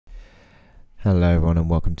Hello everyone and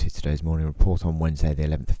welcome to today's morning report on Wednesday the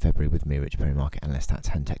 11th of February with me, Rich Berry, market analyst at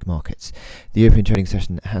Tech Markets. The European trading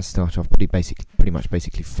session has started off pretty much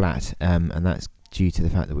flat, and that's due to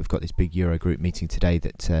the fact that we've got this big Eurogroup meeting today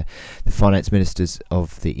that the finance ministers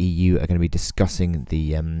of the EU are going to be discussing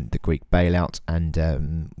the Greek bailout,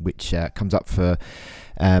 and which comes up for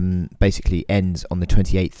basically ends on the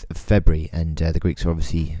 28th of February, and the Greeks are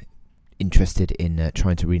obviously interested in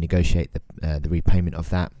trying to renegotiate the repayment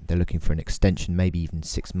of that. They're looking for an extension, maybe even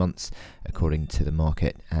 6 months, according to the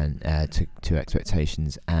market and to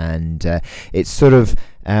expectations. And it's sort of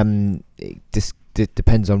it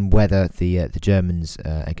depends on whether the Germans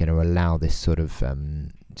are going to allow this sort of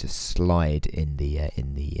just slide in the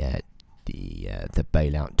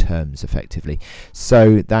bailout terms effectively.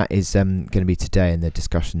 So that is going to be today, and the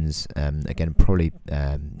discussions again probably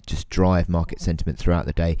just drive market sentiment throughout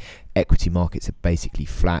the day. Equity markets are basically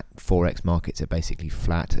flat, forex markets are basically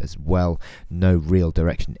flat as well. No real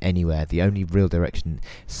direction anywhere. The only real direction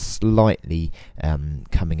slightly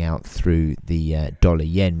coming out through the dollar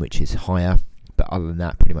yen, which is higher, but other than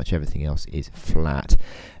that pretty much everything else is flat.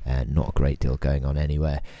 Not a great deal going on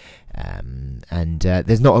anywhere. And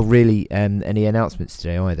there's not really any announcements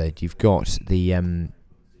today either. You've got the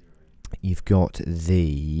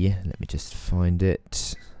let me just find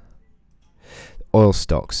it, oil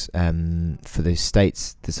stocks for the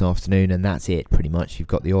States this afternoon, and that's it pretty much. You've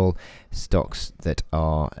got the oil stocks that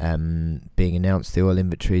are being announced, the oil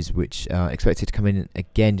inventories, which are expected to come in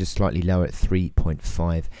again just slightly lower at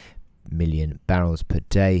 3.5 million barrels per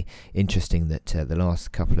day. Interesting that the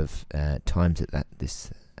last couple of times that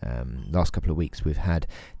this last couple of weeks we've had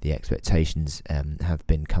the expectations have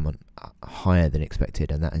been come on higher than expected,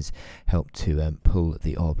 and that has helped to pull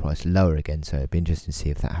the oil price lower again. So it'd be interesting to see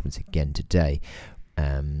if that happens again today.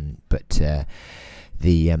 But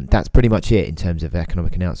that's pretty much it in terms of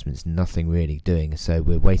economic announcements. Nothing really doing. So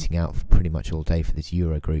we're waiting out for pretty much all day for this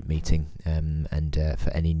Eurogroup meeting, and for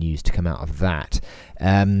any news to come out of that.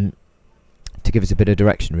 To give us a bit of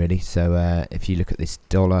direction, really. So if you look at this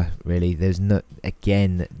dollar, really, there's no,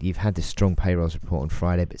 again, you've had this strong payrolls report on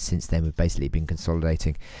Friday, but since then we've basically been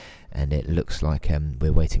consolidating, and it looks like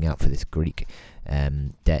we're waiting out for this Greek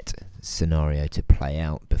debt scenario to play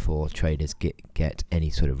out before traders get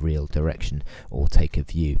any sort of real direction or take a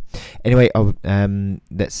view. Anyway,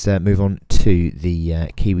 let's move on to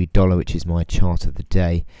the Kiwi dollar, which is my chart of the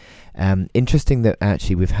day. Interesting that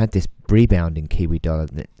actually we've had this rebound in Kiwi dollar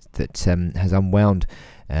that has unwound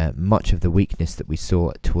much of the weakness that we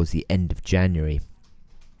saw towards the end of January.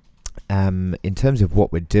 In terms of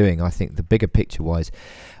what we're doing, I think the bigger picture wise,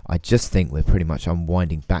 I just think we're pretty much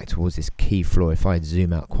unwinding back towards this key floor. If I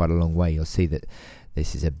zoom out quite a long way, you'll see that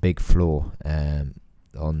this is a big floor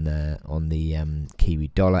on the Kiwi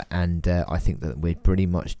dollar, and I think that we're pretty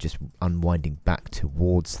much just unwinding back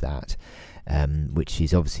towards that, which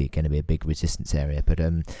is obviously going to be a big resistance area. But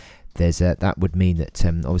that would mean that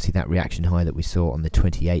obviously that reaction high that we saw on the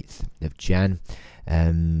 28th of Jan,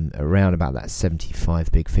 around about that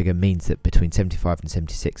 75 big figure, means that between 75 and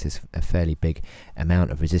 76 is a fairly big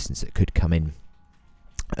amount of resistance that could come in.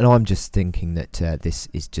 And I'm just thinking that this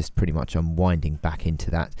is just pretty much unwinding back into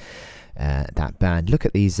that band. Look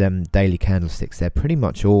at these daily candlesticks; they're pretty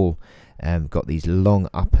much all got these long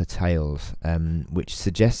upper tails, which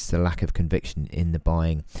suggests a lack of conviction in the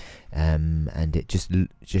buying, and it just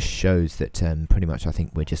shows that pretty much I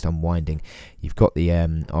think we're just unwinding. You've got the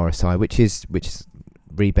RSI, which is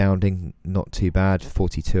rebounding, not too bad,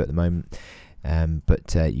 42 at the moment,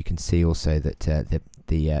 but you can see also that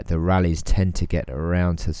the rallies tend to get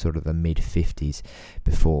around to sort of the mid 50s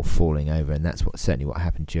before falling over, and that's certainly what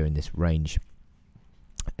happened during this range.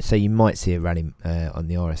 So you might see a rally on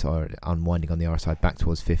the RSI, unwinding on the RSI back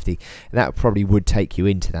towards 50. And that probably would take you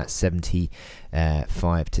into that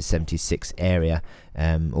 75 to 76 area.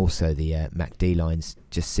 Also, the MACD lines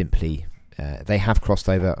just simply they have crossed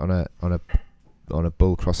over on a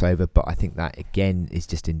bull crossover, but I think that again is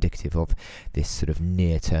just indicative of this sort of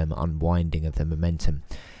near-term unwinding of the momentum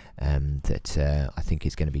that I think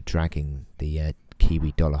is going to be dragging the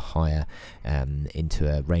Kiwi dollar higher into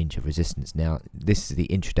a range of resistance. Now, this is the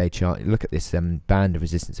intraday chart. Look at this band of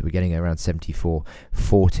resistance that we're getting around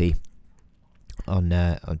 74.40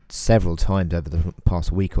 on several times over the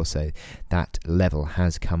past week or so. That level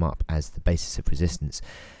has come up as the basis of resistance.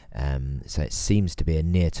 So it seems to be a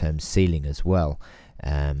near-term ceiling as well,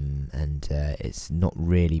 and it's not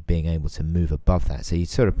really being able to move above that. So you're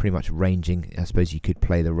sort of pretty much ranging. I suppose you could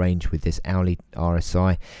play the range with this hourly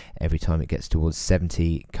RSI. Every time it gets towards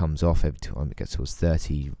 70, it comes off. Every time it gets towards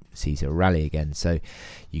 30, sees a rally again. So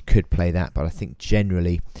you could play that, but I think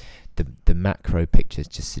generally the macro pictures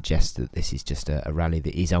just suggest that this is just a rally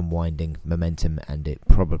that is unwinding momentum, and it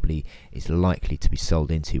probably is likely to be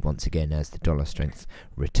sold into once again as the dollar strength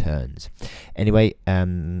returns. Anyway,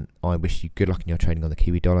 I wish you good luck in your trading on the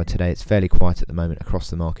Kiwi dollar today. It's fairly quiet at the moment across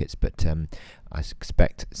the markets, but I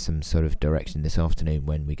expect some sort of direction this afternoon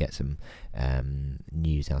when we get some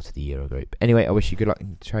news out of the Eurogroup. Anyway, I wish you good luck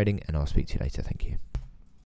in trading, and I'll speak to you later. Thank you.